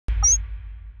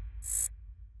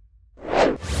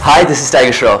Hi, this is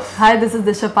Tiger Shroff. Hi, this is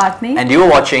Disha Patani. And you are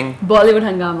watching Bollywood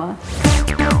Hungama.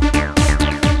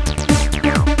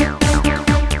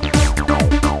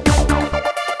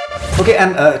 Okay,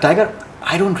 and Tiger,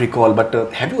 I don't recall, but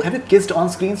have you kissed on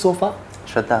screen so far?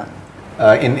 Shraddha.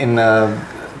 In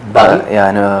Baaghi? Yeah,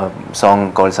 in a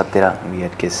song called Saptera, we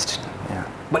had kissed. Yeah.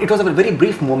 But it was a very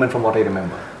brief moment from what I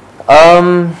remember.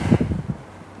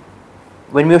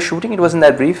 When we were shooting, it wasn't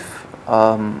that brief.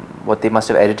 What they must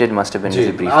have edited must have been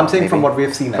really brief. I'm saying maybe. from what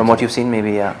we've seen. From what you've seen,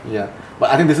 maybe, yeah. Yeah, but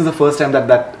I think this is the first time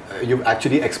that you've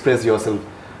actually expressed yourself.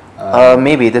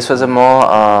 Maybe this was a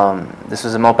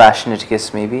more passionate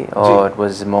kiss, maybe, or it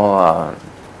was more. I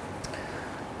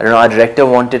don't know. Our director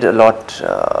wanted a lot,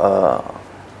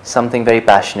 something very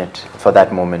passionate for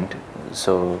that moment,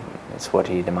 so it's what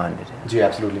he demanded. Gee,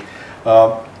 absolutely.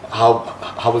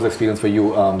 How was the experience for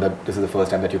you? That this is the first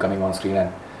time that you're coming on screen,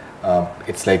 and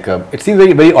it's like it seems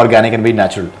very organic and very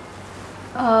natural.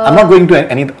 I'm not going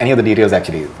to any of the details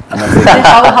actually. I'm not saying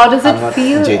how does it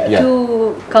feel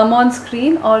to come on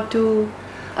screen or to,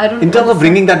 I don't know. In terms of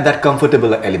bringing that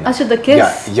comfortable element. Actually, the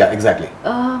kiss. Yeah, exactly.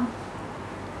 Well,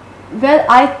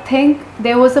 I think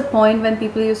there was a point when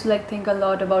people used to think a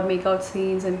lot about makeout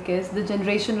scenes and kiss. The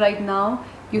generation right now,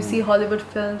 you see Hollywood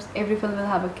films, every film will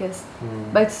have a kiss.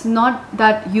 But it's not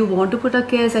that you want to put a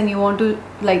kiss and you want to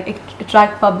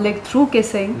attract public through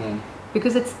kissing,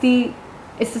 because it's the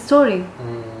story.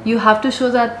 You have to show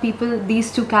that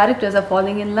these two characters are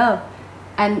falling in love.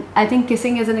 And I think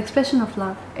kissing is an expression of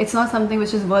love. It's not something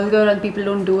which is vulgar and people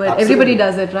don't do it. Absolutely. Everybody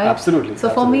does it, right? Absolutely. So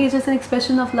for me, it's just an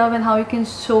expression of love and how you can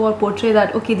show or portray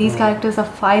that, okay, these characters are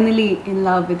finally in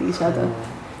love with each other.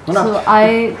 So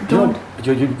I don't...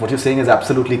 what you're saying is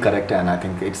absolutely correct, and I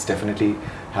think it's definitely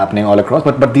happening all across.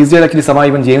 But these days, actually, somehow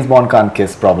even James Bond can't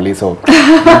kiss probably. So,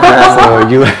 so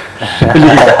you...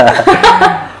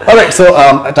 Alright, so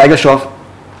Tiger Shroff,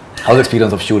 how's the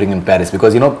experience of shooting in Paris?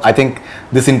 Because I think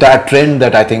this entire trend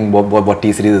that I think what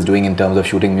T-Series is doing in terms of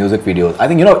shooting music videos, I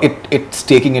think it's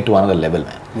taking it to another level,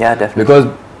 man. Yeah, definitely. Because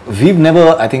we've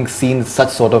never, I think, seen such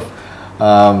sort of,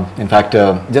 in fact,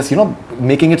 just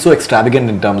making it so extravagant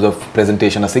in terms of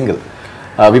presentation, a single.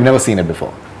 We've never seen it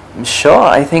before. Sure,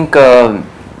 I think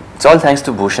it's all thanks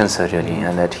to Bhushan sir really,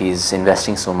 and that he's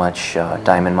investing so much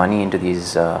time and money into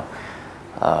these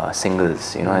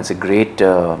singles.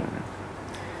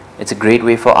 It's a great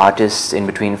way for artists in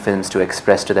between films to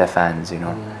express to their fans,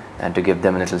 and to give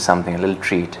them a little something, a little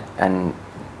treat. And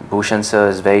Bhushan sir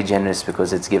is very generous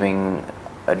because it's giving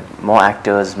more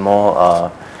actors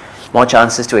more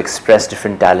chances to express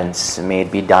different talents. May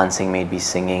it be dancing, may it be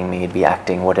singing, may it be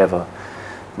acting, whatever.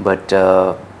 But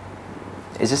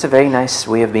it's just a very nice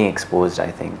way of being exposed,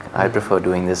 I think. I prefer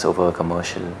doing this over a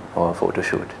commercial or a photo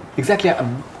shoot. Exactly.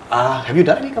 Have you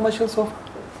done any commercials so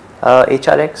far?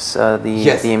 HRX,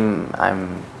 the theme,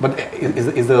 But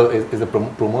is the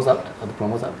promos out? Are the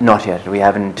promos out? Not yet. We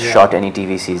haven't shot any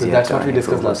TVCs yet. That's what we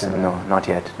discussed last time. No, not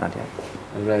yet.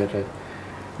 Right.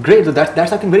 Great. So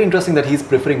that's I think very interesting that he's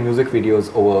preferring music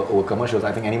videos over commercials.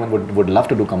 I think anyone would love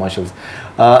to do commercials.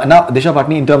 Now, Disha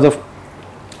Patani, in terms of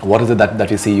what is it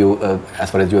that you see you as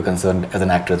far as you are concerned as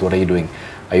an actress? What are you doing?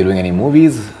 Are you doing any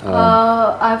movies?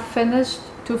 I've finished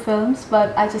 2 films,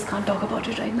 but I just can't talk about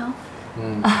it right now.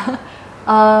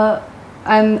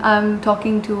 I'm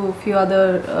talking to a few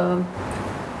other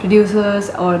producers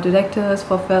or directors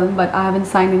for film, but I haven't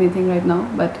signed anything right now.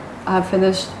 But I have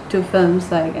finished 2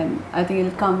 films, and I think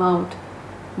it'll come out.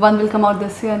 One will come out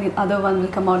this year, and the other one will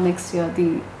come out next year.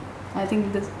 I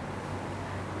think this.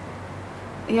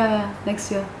 Yeah,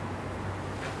 next year.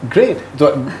 Great.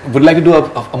 So, would like to do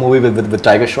a movie with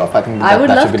Tiger Shroff? I think I would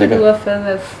love to do a film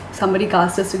if somebody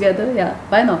cast us together. Yeah,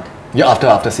 why not? Yeah,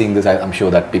 after seeing this, I'm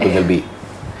sure that people will be.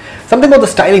 Something about the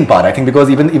styling part, I think, because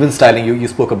even styling, you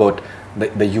spoke about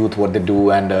the youth, what they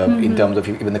do, and in terms of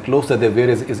even the clothes that they wear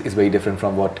is very different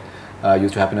from what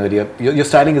used to happen earlier. Your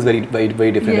styling is very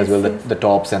different as well. The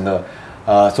tops and the.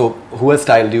 So who has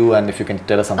styled you, and if you can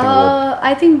tell us something about?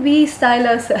 I think we style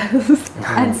ourselves,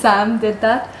 and Sam did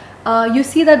that. You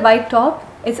see that white top?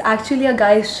 It's actually a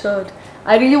guy's shirt.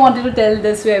 I really wanted to tell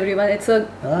this to everyone. It's a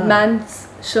man's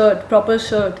shirt, proper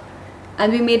shirt,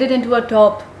 and we made it into a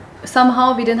top.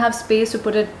 Somehow we didn't have space to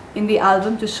put it in the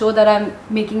album to show that I'm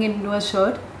making it into a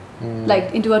shirt,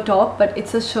 into a top, but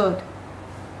it's a shirt.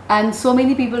 And so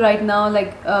many people right now,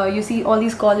 you see all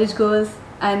these college girls,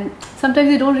 and sometimes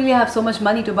they don't really have so much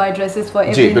money to buy dresses for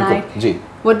every night.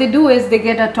 What they do is they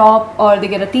get a top or they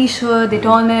get a t-shirt, they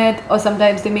turn it, or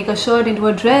sometimes they make a shirt into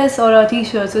a dress or a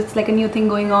t-shirt, so it's like a new thing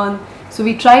going on. So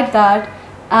we tried that,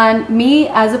 and me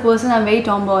as a person, I'm very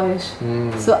tomboyish.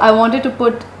 So I wanted to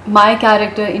put my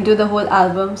character into the whole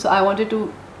album, so I wanted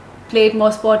to play it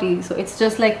more sporty. So it's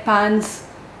just like pants,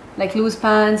 like loose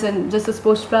pants and just a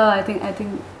sports bra. I think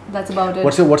that's about it.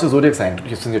 What's your zodiac sign?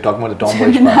 Since you're talking about the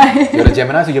tomboyish part. You're a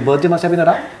Gemini, so your birthday must have been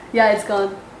around? Yeah, it's gone.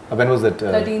 When was it?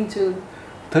 13th June.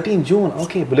 13 June.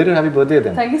 Okay, belated happy birthday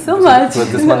then. Thank you so much. It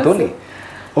was this month only.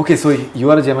 Okay, so you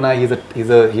are a Gemini. He's a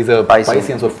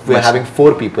Piscean. So we are having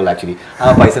 4 people actually.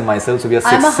 I'm a Piscean myself, so we are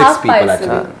I'm a 6 half people Piscean.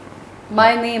 actually.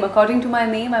 My name, according to my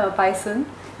name, I'm a Piscean.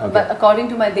 Okay. But according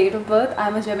to my date of birth,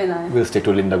 I'm a Gemini. We'll stick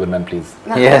to Linda Goodman, please.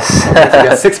 Yes. Okay, so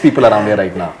there are 6 people around here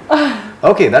right now.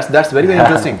 Okay, that's very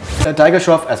interesting. Tiger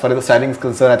Shroff, as far as the styling is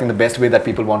concerned, I think the best way that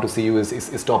people want to see you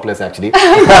is topless actually.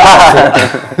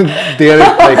 There,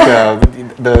 like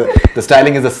the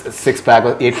styling is a 6-pack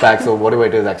or 8-pack, so whatever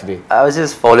it is actually. I was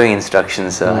just following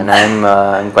instructions, and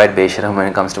I'm quite beshram when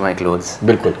it comes to my clothes.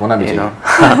 बिल्कुल होना भी You know.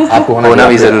 चाहिए. आपको होना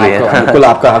भी ज़रूरी है. बिल्कुल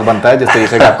आपका हक बनता है जिस तरीके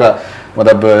से आपका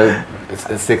मतलब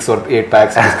 6 or 8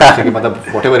 packs मतलब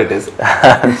whatever it is.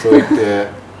 So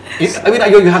I mean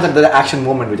you have the action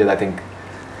moment which I think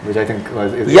is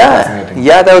fascinating.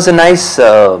 Yeah, that was a nice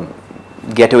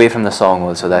getaway from the song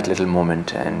also, that little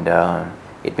moment, and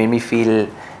it made me feel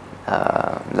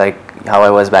like how I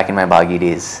was back in my Baaghi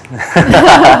days.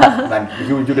 Man,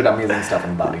 you did amazing stuff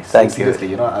in Baaghi. Thank Seriously,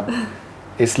 you know,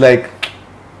 it's like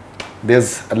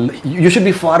you should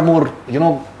be far more, you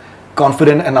know,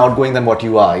 confident and outgoing than what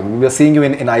you are. We are seeing you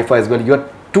in IFA as well. You are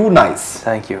too nice.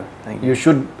 Thank you. You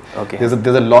should. Okay.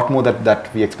 There's a lot more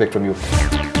that we expect from you.